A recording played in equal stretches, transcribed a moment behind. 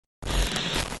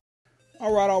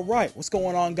Alright, what's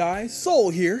going on guys? Soul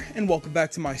here, and welcome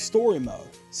back to my story mode.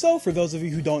 So, for those of you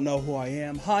who don't know who I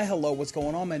am, hi, hello, what's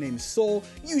going on? My name is Soul,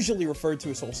 usually referred to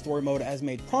as Soul Story Mode, as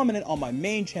made prominent on my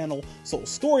main channel, Soul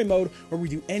Story Mode, where we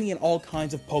do any and all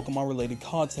kinds of Pokemon related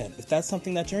content. If that's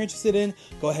something that you're interested in,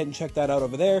 go ahead and check that out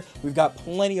over there. We've got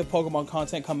plenty of Pokemon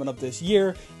content coming up this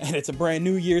year, and it's a brand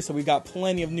new year, so we've got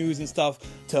plenty of news and stuff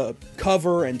to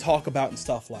cover and talk about and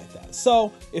stuff like that.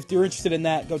 So, if you're interested in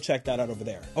that, go check that out over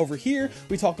there. Over here,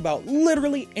 we talk about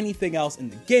literally anything else in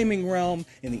the gaming realm,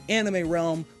 in the anime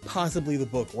realm, possibly the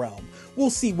book realm.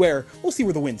 We'll see where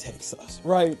the wind takes us,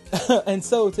 right? And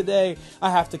so today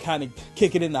I have to kind of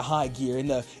kick it into high gear,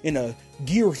 in a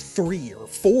gear 3 or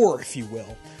 4, if you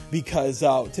will, because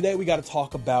today we got to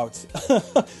talk about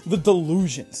the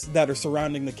delusions that are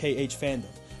surrounding the KH fandom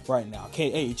right now.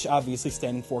 KH obviously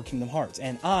standing for Kingdom Hearts,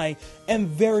 and I am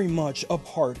very much a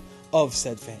part of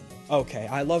said fandom. Okay,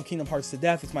 I love Kingdom Hearts to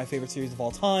death. It's my favorite series of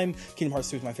all time. Kingdom Hearts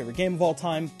 2 is my favorite game of all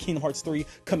time. Kingdom Hearts 3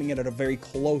 coming in at a very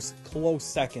close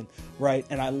second, right?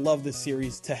 And I love this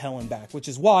series to hell and back, which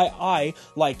is why I,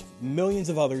 like millions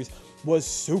of others, was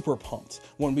super pumped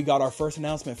when we got our first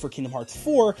announcement for Kingdom Hearts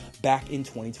 4 back in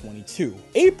 2022,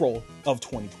 April of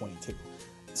 2022.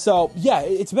 So, yeah,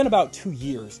 it's been about 2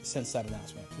 years since that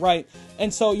announcement, right?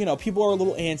 And so, you know, people are a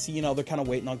little antsy, they're kind of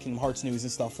waiting on Kingdom Hearts news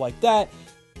and stuff like that.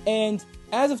 And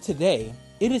as of today,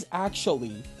 it is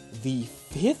actually the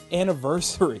 5th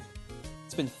anniversary.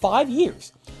 It's been 5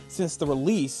 years since the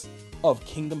release of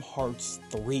Kingdom Hearts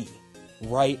 3,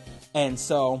 right? And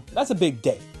so that's a big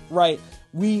day, right?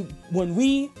 When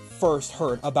we first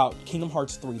heard about Kingdom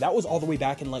Hearts 3, that was all the way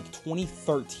back in like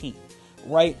 2013.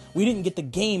 Right? We didn't get the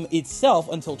game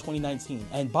itself until 2019,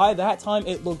 and by that time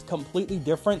it looked completely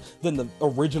different than the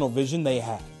original vision they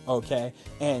had, okay?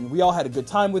 And we all had a good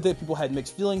time with it. People had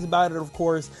mixed feelings about it, of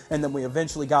course, and then we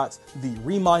eventually got the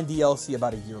Remind DLC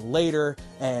about a year later,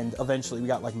 and eventually we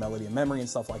got like Melody of Memory and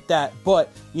stuff like that. But,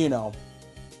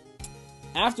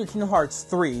 after Kingdom Hearts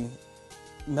 3,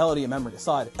 Melody of Memory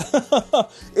aside,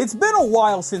 it's been a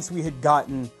while since we had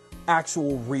gotten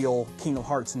actual real Kingdom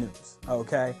Hearts news,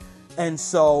 okay? And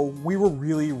so we were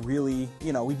really,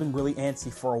 we've been really antsy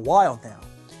for a while now.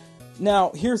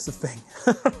 Now, here's the thing.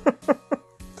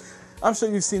 I'm sure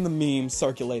you've seen the memes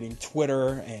circulating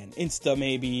Twitter and Insta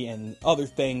maybe and other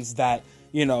things that,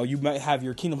 you might have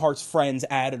your Kingdom Hearts friends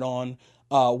added on,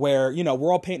 where,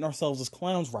 we're all painting ourselves as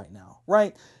clowns right now,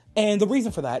 right? And the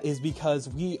reason for that is because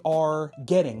we are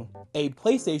getting a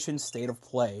PlayStation State of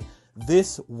Play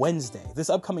this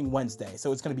upcoming Wednesday.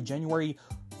 So it's going to be January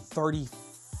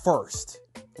 31st,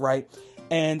 right?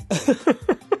 And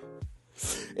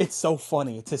it's so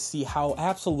funny to see how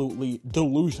absolutely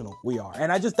delusional we are.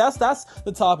 And that's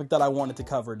the topic that I wanted to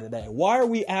cover today. Why are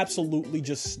we absolutely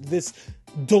just this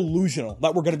delusional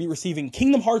that we're going to be receiving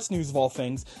Kingdom Hearts news of all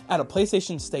things at a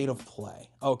PlayStation State of Play?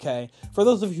 Okay, for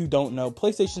those of you who don't know,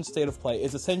 PlayStation State of Play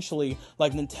is essentially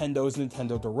like Nintendo's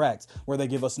Nintendo Direct, where they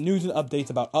give us news and updates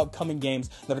about upcoming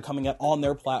games that are coming out on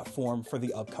their platform for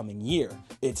the upcoming year.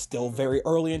 It's still very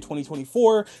early in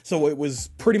 2024, so it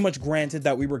was pretty much granted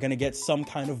that we were going to get some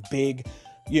kind of big,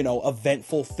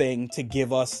 eventful thing to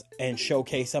give us and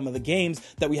showcase some of the games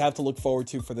that we have to look forward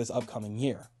to for this upcoming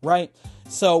year, right?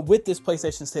 So with this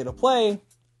PlayStation State of Play,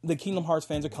 the Kingdom Hearts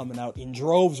fans are coming out in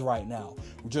droves right now.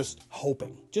 We're just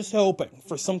hoping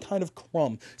for some kind of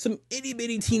crumb, some itty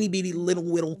bitty teeny bitty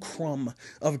little crumb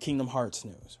of Kingdom Hearts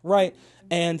news, right?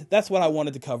 And that's what I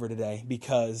wanted to cover today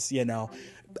because,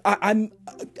 I'm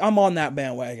on that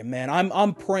bandwagon, man.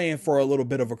 I'm praying for a little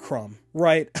bit of a crumb,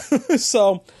 right?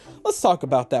 So let's talk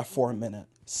about that for a minute.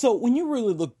 So when you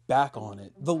really look back on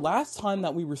it, the last time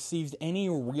that we received any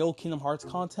real Kingdom Hearts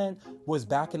content was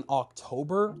back in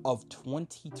October of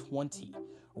 2020,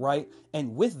 right?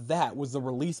 And with that was the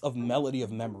release of Melody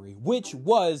of Memory, which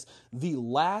was the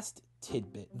last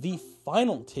tidbit, the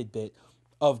final tidbit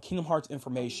of Kingdom Hearts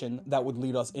information that would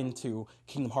lead us into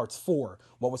Kingdom Hearts 4.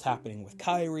 What was happening with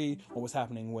Kairi, what was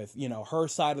happening with, her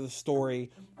side of the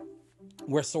story,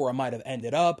 where Sora might have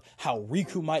ended up, how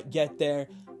Riku might get there.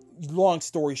 Long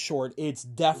story short, it's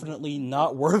definitely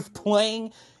not worth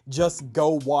playing. Just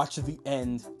go watch the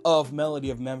end of Melody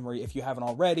of Memory if you haven't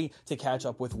already, to catch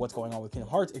up with what's going on with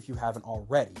Kingdom Hearts if you haven't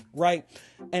already, right?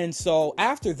 And so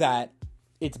after that,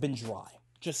 it's been dry.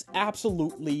 Just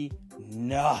absolutely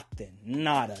nothing.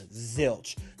 Not a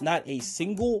zilch. Not a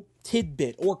single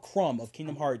tidbit or crumb of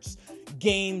Kingdom Hearts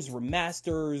games,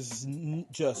 remasters,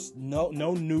 just no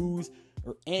news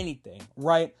or anything,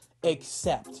 right?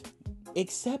 Except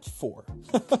for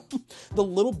the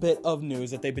little bit of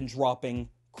news that they've been dropping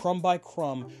crumb by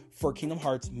crumb for Kingdom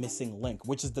Hearts Missing Link,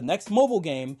 which is the next mobile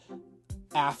game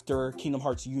after Kingdom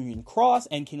Hearts Union Cross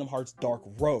and Kingdom Hearts Dark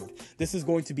Road. This is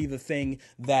going to be the thing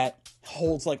that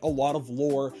holds like a lot of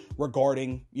lore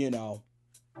regarding,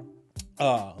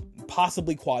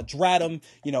 possibly Quadratum,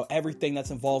 everything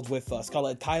that's involved with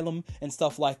Scarlet Tylum and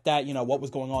stuff like that, what was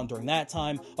going on during that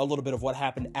time, a little bit of what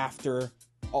happened after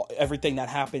everything that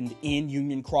happened in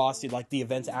Union Cross, like the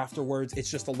events afterwards. It's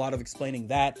just a lot of explaining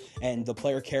that and the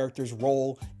player character's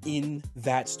role in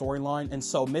that storyline. And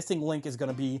so Missing Link is going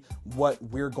to be what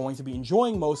we're going to be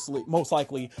enjoying most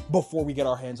likely before we get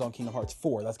our hands on Kingdom Hearts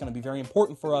 4. That's going to be very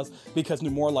important for us because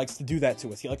Nomura likes to do that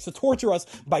to us. He likes to torture us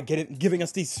by giving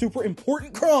us these super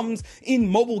important crumbs in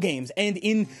mobile games and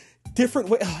in different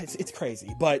way. It's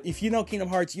crazy. But if you know Kingdom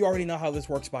Hearts, you already know how this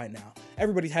works by now.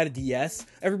 Everybody's had a DS.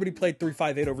 Everybody played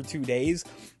 358 over 2 days.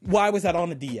 Why was that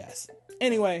on a DS?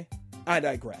 Anyway, I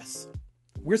digress.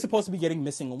 We're supposed to be getting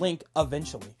Missing Link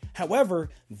eventually. However,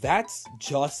 that's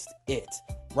just it,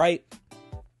 right?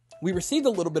 We received a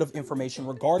little bit of information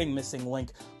regarding Missing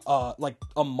Link like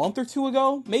a month or two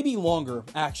ago, maybe longer,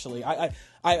 actually.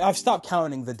 I've stopped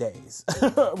counting the days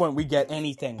when we get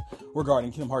anything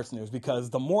regarding Kingdom Hearts news, because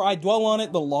the more I dwell on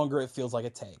it, the longer it feels like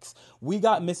it takes. We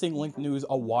got Missing Link news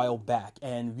a while back,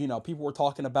 and, people were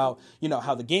talking about,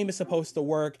 how the game is supposed to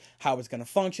work, how it's going to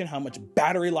function, how much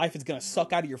battery life it's going to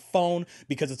suck out of your phone,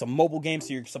 because it's a mobile game,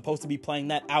 so you're supposed to be playing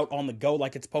that out on the go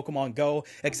like it's Pokemon Go,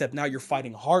 except now you're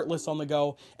fighting Heartless on the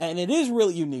go, and it is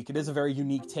really unique. It is a very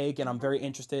unique take, and I'm very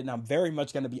interested, and I'm very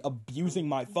much going to be abusing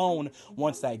my phone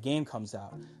once that game comes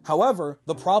out. However,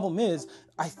 the problem is,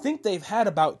 I think they've had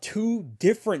about 2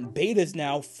 different betas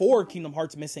now for Kingdom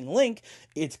Hearts Missing Link.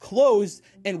 It's closed,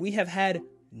 and we have had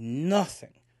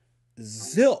nothing,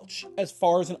 zilch, as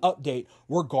far as an update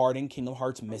regarding Kingdom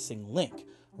Hearts Missing Link,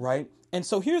 right? And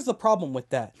so here's the problem with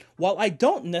that. While I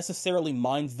don't necessarily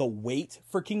mind the wait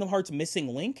for Kingdom Hearts Missing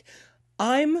Link,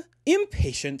 I'm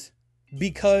impatient,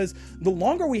 because the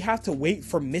longer we have to wait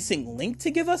for Missing Link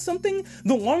to give us something,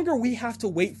 the longer we have to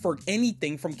wait for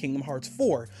anything from Kingdom Hearts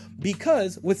 4.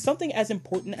 Because with something as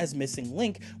important as Missing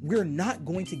Link, we're not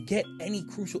going to get any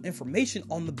crucial information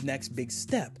on the next big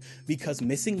step, because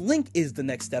Missing Link is the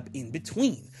next step in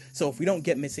between. So if we don't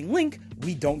get Missing Link,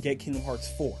 we don't get Kingdom Hearts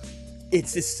 4.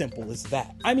 It's as simple as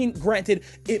that. I mean, granted,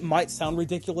 it might sound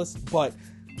ridiculous, but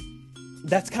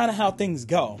that's kind of how things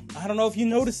go. I don't know if you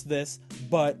noticed this,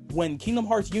 but when Kingdom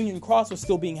Hearts Union Cross was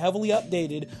still being heavily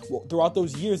updated throughout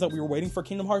those years that we were waiting for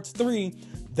Kingdom Hearts 3,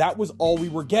 that was all we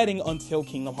were getting until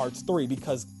Kingdom Hearts 3,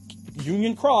 because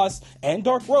Union Cross and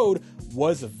Dark Road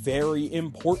was very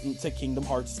important to Kingdom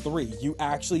Hearts 3. You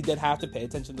actually did have to pay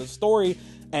attention to the story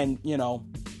and,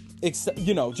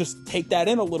 just take that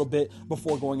in a little bit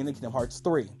before going into Kingdom Hearts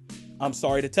 3. I'm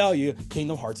sorry to tell you,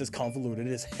 Kingdom Hearts is convoluted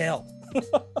as hell.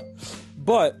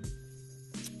 But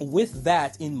with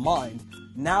that in mind,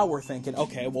 now we're thinking,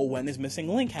 okay, well, when is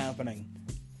Missing Link happening?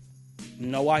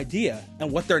 No idea.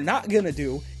 And what they're not going to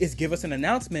do is give us an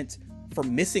announcement for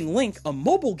Missing Link, a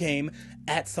mobile game,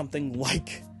 at something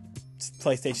like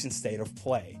PlayStation State of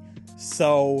Play.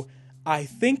 So I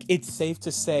think it's safe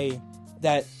to say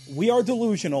that we are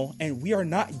delusional and we are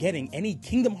not getting any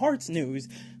Kingdom Hearts news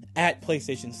at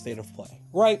PlayStation State of Play,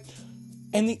 right?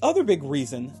 And the other big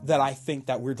reason that I think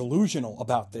that we're delusional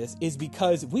about this is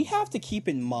because we have to keep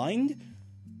in mind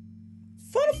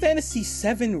Final Fantasy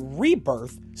VII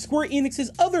Rebirth, Square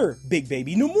Enix's other big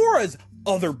baby, Nomura's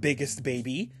other biggest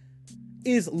baby,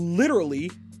 is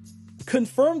literally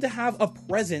confirmed to have a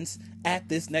presence at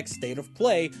this next State of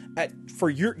Play for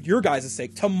your guys'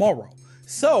 sake tomorrow.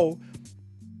 So,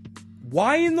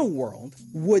 why in the world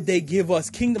would they give us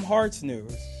Kingdom Hearts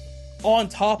news on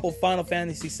top of Final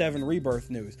Fantasy VII Rebirth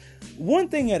news? One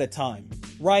thing at a time,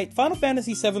 right? Final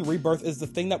Fantasy VII Rebirth is the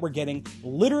thing that we're getting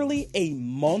literally a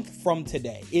month from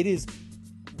today. It is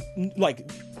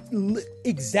like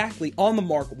exactly on the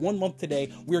mark, 1 month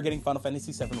today, we are getting Final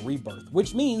Fantasy VII Rebirth,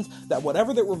 which means that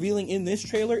whatever they're revealing in this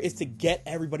trailer is to get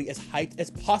everybody as hyped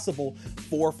as possible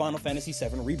for Final Fantasy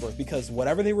VII Rebirth, because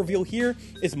whatever they reveal here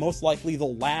is most likely the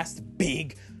last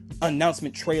big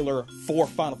announcement trailer for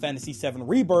Final Fantasy VII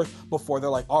Rebirth before they're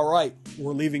like, all right,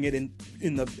 we're leaving it in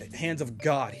the hands of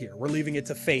God here. We're leaving it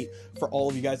to fate for all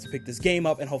of you guys to pick this game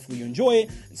up, and hopefully you enjoy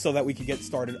it so that we can get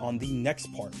started on the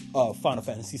next part of Final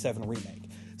Fantasy VII Remake.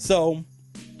 So,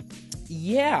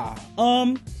 yeah,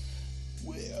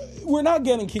 we're not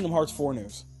getting Kingdom Hearts 4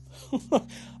 news.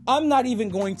 I'm not even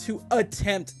going to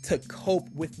attempt to cope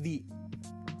with the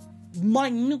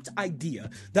minute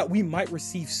idea that we might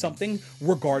receive something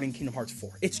regarding Kingdom Hearts 4.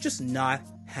 It's just not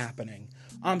happening.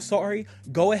 I'm sorry.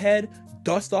 Go ahead,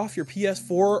 dust off your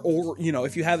PS4, or,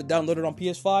 if you have it downloaded on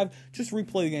PS5, just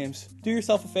replay the games. Do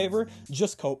yourself a favor,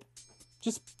 just cope.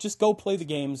 Just go play the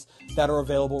games that are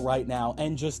available right now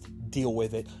and just deal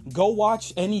with it. Go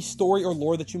watch any story or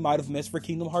lore that you might have missed for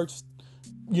Kingdom Hearts,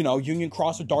 you know, Union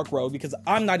Cross or Dark Road, because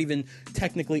I'm not even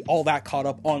technically all that caught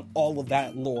up on all of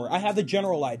that lore. I have the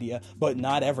general idea, but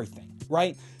not everything,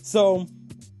 right? So,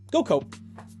 go cope.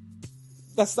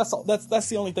 That's all. That's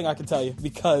the only thing I can tell you,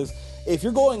 because if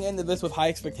you're going into this with high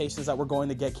expectations that we're going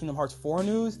to get Kingdom Hearts 4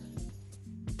 news,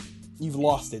 you've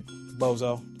lost it,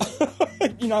 bozo.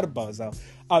 You're not a bozo.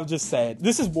 I'm just saying,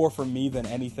 this is more for me than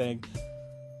anything.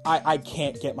 I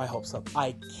can't get my hopes up.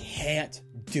 I can't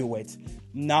do it.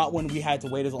 Not when we had to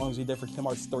wait as long as we did for Kingdom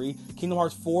Hearts 3. Kingdom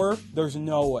Hearts 4, there's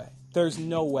no way. There's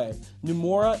no way.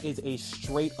 Nomura is a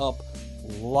straight up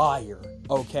liar,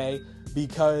 okay?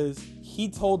 Because he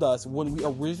told us when we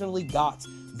originally got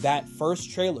that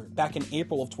first trailer back in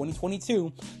April of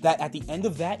 2022 that at the end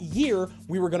of that year,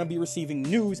 we were going to be receiving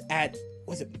news at,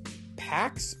 was it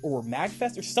PAX or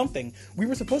MagFest or something? We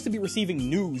were supposed to be receiving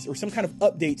news or some kind of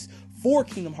updates for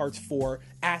Kingdom Hearts 4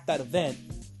 at that event,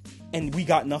 and we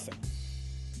got nothing.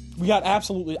 We got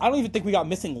absolutely, I don't even think we got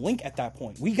Missing Link at that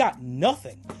point. We got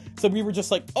nothing. So we were just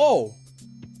like, oh,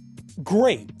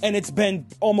 great. And it's been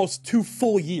almost 2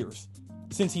 full years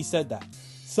since he said that.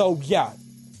 So yeah,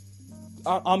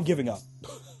 I'm giving up.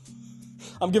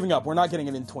 I'm giving up. We're not getting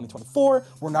it in 2024.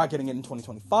 We're not getting it in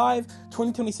 2025.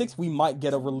 2026, we might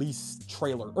get a release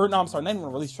trailer. Or no, I'm sorry, not even a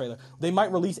release trailer. They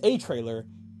might release a trailer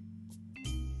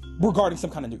regarding some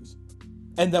kind of news.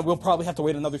 And then we'll probably have to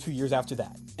wait another 2 years after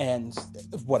that. And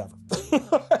whatever.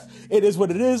 It is what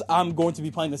it is. I'm going to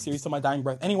be playing the series to my dying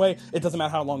breath anyway. It doesn't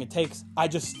matter how long it takes. I'm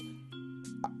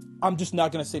just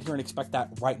not going to sit here and expect that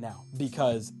right now.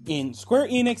 Because in Square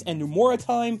Enix and Nomura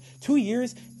time, 2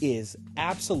 years is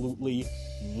absolutely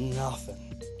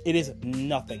nothing. It is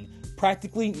nothing.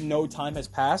 Practically no time has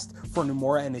passed for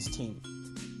Nomura and his team.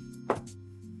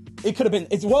 It could have been,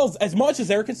 as much as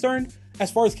they're concerned, as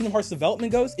far as Kingdom Hearts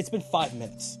development goes, it's been 5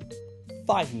 minutes.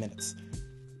 5 minutes.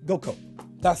 Go cope.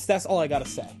 That's all I gotta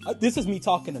say. This is me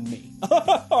talking to me.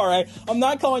 Alright? I'm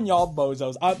not calling y'all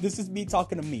bozos. This is me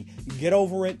talking to me. Get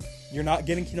over it. You're not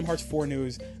getting Kingdom Hearts 4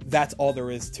 news. That's all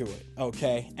there is to it.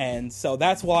 Okay? And so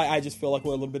that's why I just feel like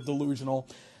we're a little bit delusional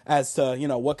as to, you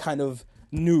know, what kind of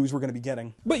news we're going to be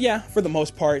getting. But yeah, for the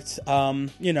most part,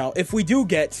 you know, if we do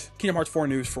get Kingdom Hearts 4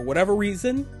 news for whatever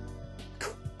reason,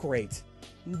 great.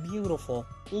 Beautiful.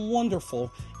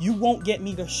 Wonderful. You won't get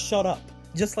me to shut up.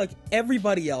 Just like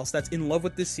everybody else that's in love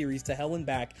with this series to hell and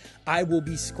back, I will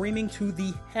be screaming to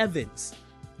the heavens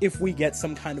if we get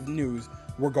some kind of news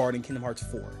regarding Kingdom Hearts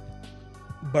 4.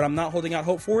 But I'm not holding out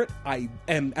hope for it. I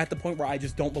am at the point where I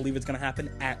just don't believe it's going to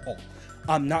happen at all.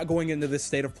 I'm not going into this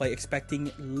state of play expecting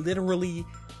literally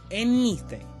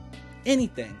anything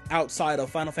outside of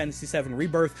Final Fantasy VII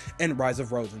Rebirth and Rise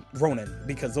of Ronin,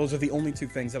 because those are the only 2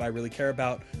 things that I really care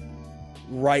about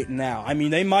right now. I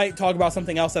mean, they might talk about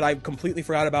something else that I completely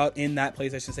forgot about in that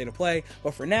PlayStation State of Play,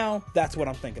 but for now, that's what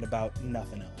I'm thinking about,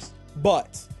 nothing else.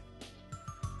 But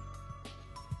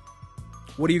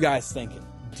what are you guys thinking?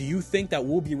 Do you think that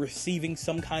we'll be receiving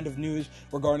some kind of news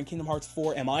regarding Kingdom Hearts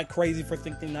 4? Am I crazy for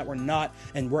thinking that we're not,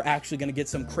 and we're actually going to get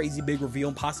some crazy big reveal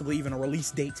and possibly even a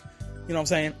release date? You know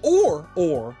what I'm saying?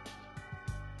 Or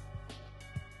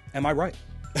am I right?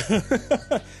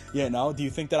 You know, do you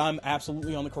think that I'm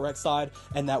absolutely on the correct side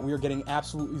and that we're getting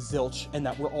absolutely zilch and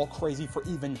that we're all crazy for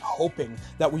even hoping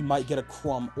that we might get a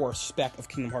crumb or a speck of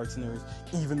Kingdom Hearts news,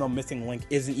 even though Missing Link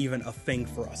isn't even a thing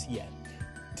for us yet?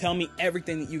 Tell me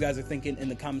everything that you guys are thinking in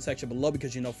the comment section below,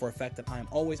 because you know for a fact that I am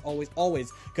always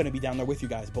going to be down there with you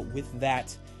guys. But with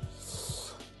that,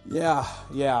 no,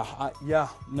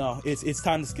 it's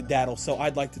time to skedaddle. So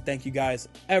I'd like to thank you guys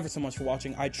ever so much for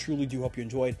watching. I truly do hope you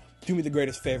enjoyed. Do me the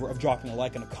greatest favor of dropping a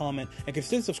like and a comment, and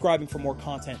consider subscribing for more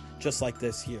content just like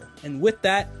this here. And with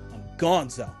that, I'm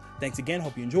gonzo. Thanks again,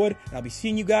 hope you enjoyed, and I'll be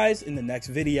seeing you guys in the next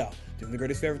video. Do me the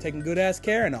greatest favor, taking good ass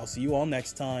care, and I'll see you all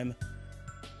next time.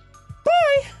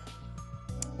 Bye!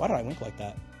 Why did I wink like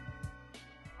that?